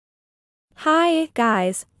Hi,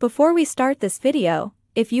 guys, before we start this video,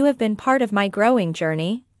 if you have been part of my growing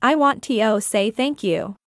journey, I want to say thank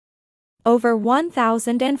you. Over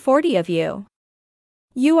 1,040 of you.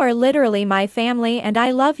 You are literally my family and I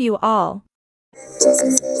love you all.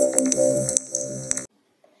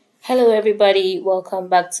 Hello everybody, welcome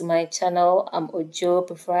back to my channel. I'm Ojo,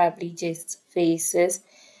 preferably just faces.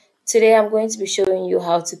 Today I'm going to be showing you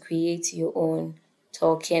how to create your own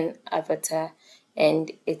talking avatar,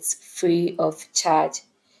 and it's free of charge.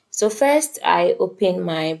 So first I open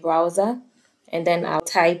my browser and then I'll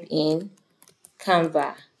type in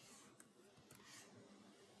Canva.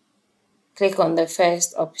 Click on the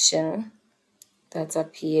first option that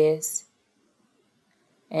appears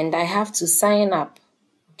and I have to sign up.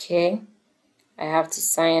 Okay, I have to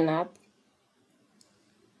sign up.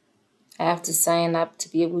 I have to sign up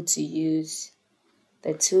to be able to use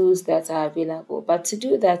the tools that are available. But to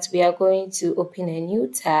do that, we are going to open a new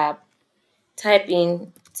tab, type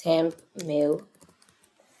in temp mail.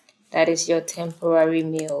 That is your temporary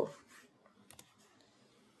mail.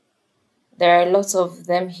 There are lots of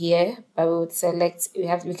them here, but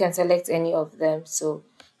we can select any of them. So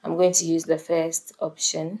I'm going to use the first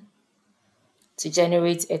option to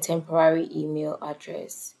generate a temporary email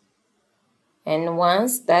address. And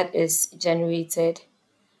once that is generated,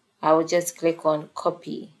 I will just click on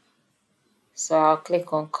copy. So I'll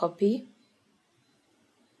click on copy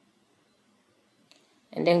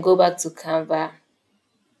and then go back to Canva,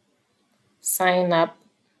 sign up.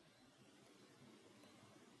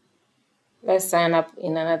 Let's sign up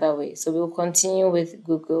in another way. So we'll continue with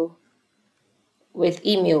Google, with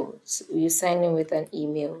email. So you sign in with an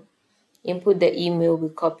email. Input the email we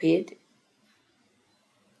copied.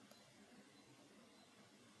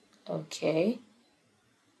 Okay.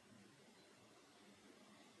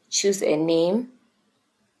 Choose a name.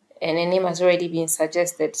 And a name has already been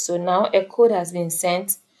suggested. So now a code has been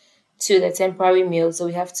sent to the temporary mail. So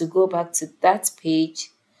we have to go back to that page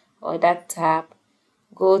or that tab,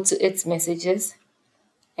 go to its messages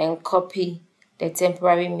and copy the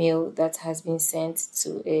temporary mail that has been sent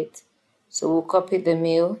to it. So we'll copy the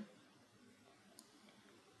mail.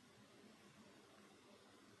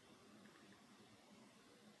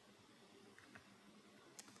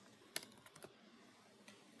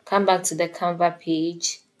 Come back to the Canva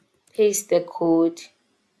page, paste the code,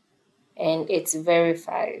 and it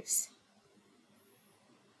verifies.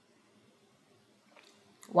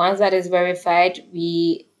 Once that is verified,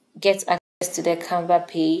 we get access to the Canva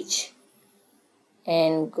page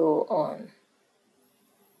and go on.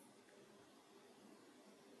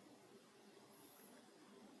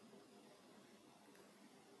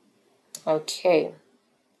 Okay.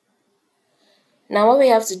 Now what we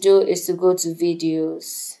have to do is to go to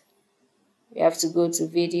videos. We have to go to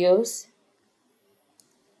videos.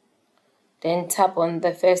 Then tap on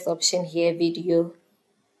the first option here, video.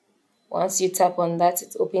 Once you tap on that,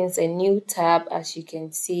 it opens a new tab, as you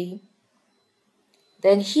can see.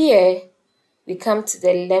 Then here, we come to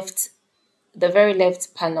the left, the very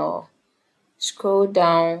left panel. Scroll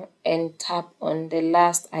down and tap on the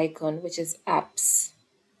last icon, which is apps.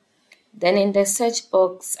 Then in the search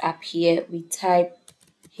box up here, we type,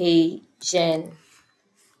 "Hey Jen."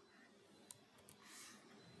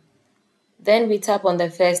 Then we tap on the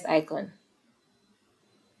first icon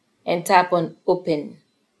and tap on open.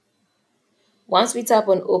 Once we tap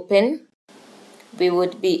on open, we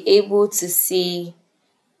would be able to see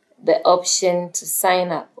the option to sign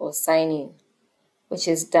up or sign in, which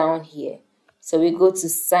is down here. So we go to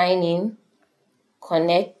sign in,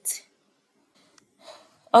 connect.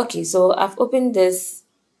 Okay, so I've opened this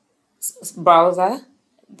browser,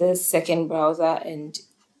 this second browser, and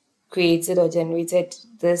created or generated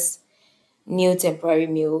this new temporary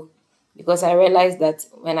mail because I realized that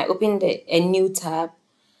when I open a new tab,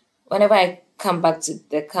 whenever I come back to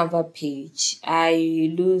the Canva page,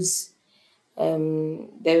 I lose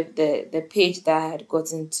the page that I had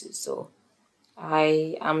gotten to. So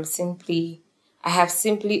I have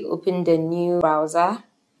simply opened a new browser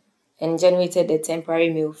and generated the temporary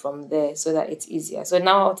mail from there so that it's easier. So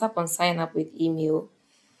now I'll tap on sign up with email,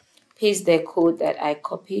 paste the code that I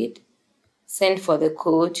copied, send for the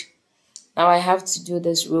code. Now I have to do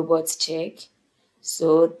this robot check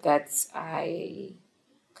so that I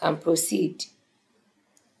can proceed.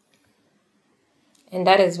 And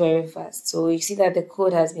that is very fast. So you see that the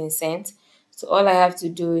code has been sent. So all I have to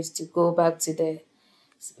do is to go back to the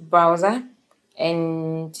browser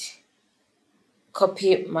and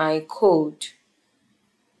copy my code.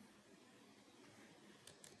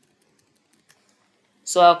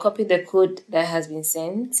 So I'll copy the code that has been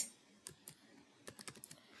sent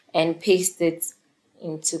and paste it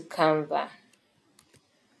into Canva.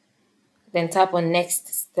 Then tap on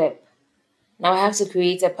next step. Now I have to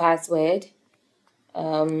create a password.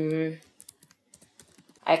 I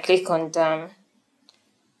click on done,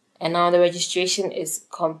 and now the registration is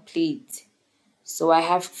complete. So I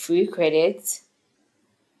have free credit.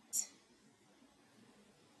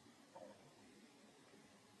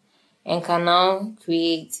 And can now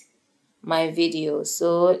create my video.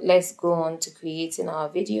 So let's go on to creating our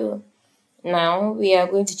video. Now we are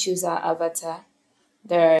going to choose our avatar.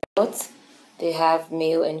 There are lots. They have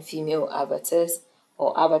male and female avatars,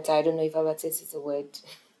 or avatar. I don't know if avatars is a word.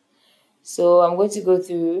 So I'm going to go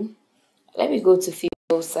through. Let me go to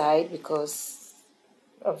female side because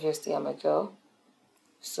obviously I'm a girl.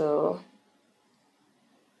 So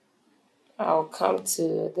I'll come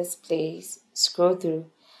to this place, scroll through.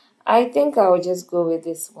 I think I will just go with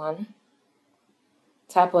this one.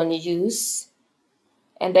 Tap on use.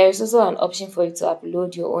 And there is also an option for you to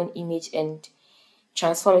upload your own image and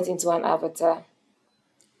transform it into an avatar.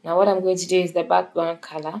 Now what I'm going to do is the background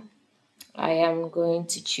color. I am going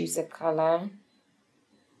to choose a color.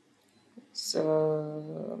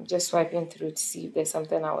 So I'm just swiping through to see if there's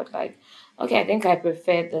something I would like. Okay, I think I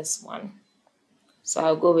prefer this one. So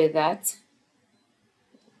I'll go with that.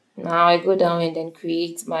 Now I go down and then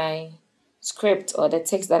create my script or the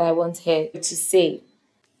text that I want her to say.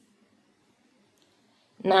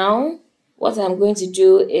 Now, what I'm going to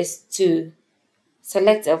do is to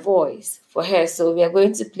select a voice for her. So we are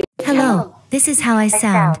going to play. Hello, this is how I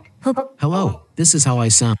sound. Hello, this is how I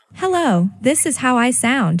sound. Hello, this is how I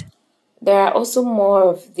sound. There are also more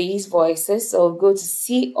of these voices. So go to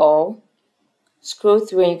see all, scroll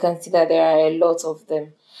through, and you can see that there are a lot of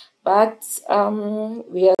them. But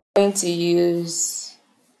we are going to use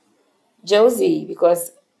Josie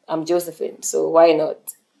because I'm Josephine. So why not?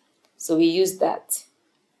 So we use that.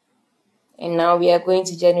 And now we are going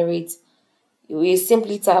to generate. We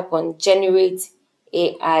simply tap on generate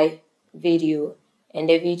AI video and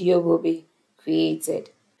the video will be created.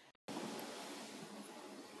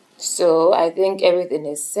 So I think everything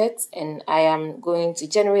is set and I am going to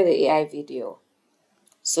generate the AI video.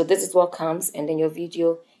 So this is what comes and then your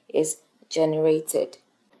video is generated.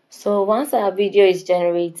 So once our video is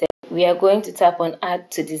generated, we are going to tap on add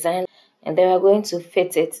to design and then we are going to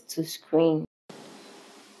fit it to screen.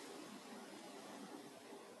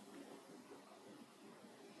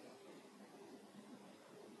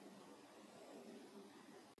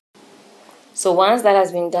 So once that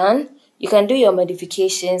has been done, you can do your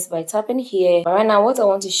modifications by tapping here. But right now, what I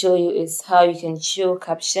want to show you is how you can show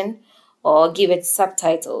caption or give it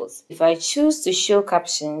subtitles. If I choose to show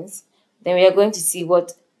captions, then we are going to see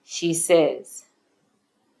what she says.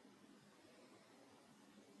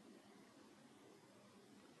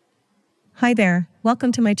 Hi there,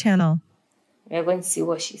 welcome to my channel. We are going to see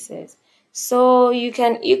what she says. So you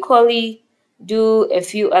can equally do a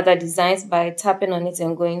few other designs by tapping on it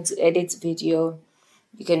and going to edit video.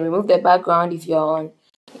 You can remove the background if you're on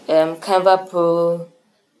Canva Pro,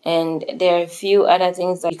 and there are a few other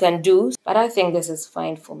things that you can do, but I think this is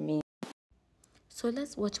fine for me. So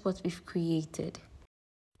let's watch what we've created.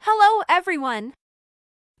 Hello, everyone.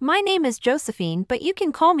 My name is Josephine, but you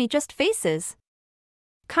can call me just Faces.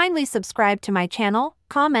 Kindly subscribe to my channel,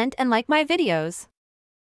 comment, and like my videos.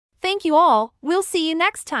 Thank you all. We'll see you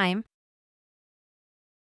next time.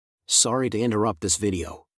 Sorry to interrupt this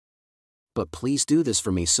video. But please do this for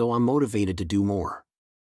me so I'm motivated to do more.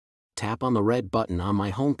 Tap on the red button on my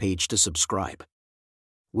homepage to subscribe.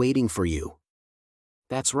 Waiting for you.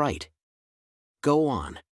 That's right. Go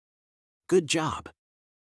on. Good job.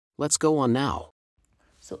 Let's go on now.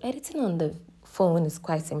 So editing on the phone is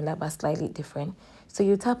quite similar but slightly different. So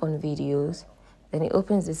you tap on videos, then it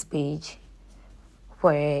opens this page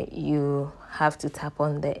where you have to tap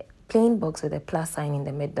on the plain box with a plus sign in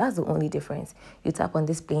the middle. That's the only difference. You tap on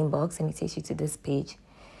this plain box and it takes you to this page.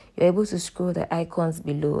 You're able to scroll the icons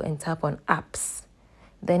below and tap on apps.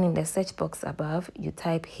 Then in the search box above, you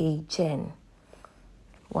type Hey Jen.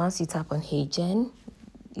 Once you tap on Hey Jen,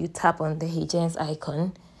 you tap on the Hey Jen's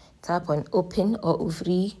icon, tap on open or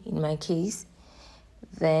ouvri in my case,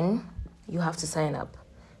 then you have to sign up.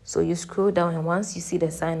 So you scroll down and once you see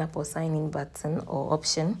the sign up or sign in button or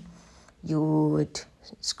option, you would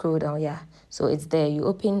scroll down, yeah. So it's there. You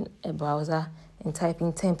open a browser and type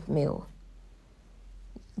in temp mail.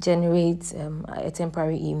 Generate a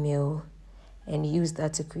temporary email and use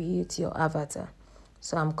that to create your avatar.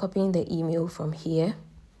 So I'm copying the email from here.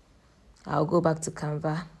 I'll go back to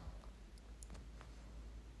Canva.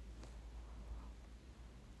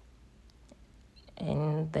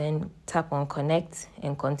 And then tap on connect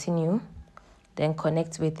and continue. Then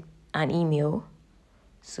connect with an email.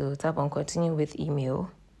 So tap on continue with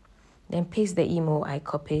email, then paste the email I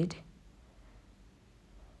copied,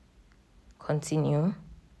 continue,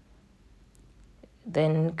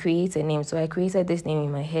 then create a name. So I created this name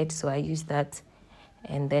in my head, so I use that,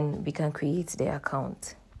 and then we can create the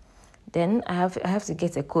account. Then I have to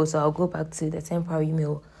get a code, so I'll go back to the temporary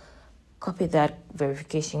email, copy that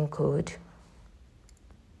verification code,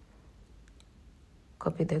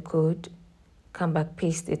 copy the code, come back,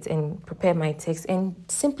 paste it, and prepare my text, and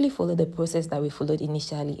simply follow the process that we followed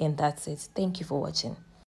initially, and that's it. Thank you for watching.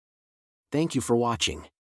 Thank you for watching.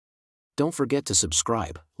 Don't forget to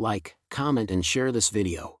subscribe, like, comment and share this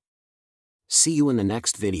video. See you in the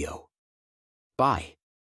next video. Bye.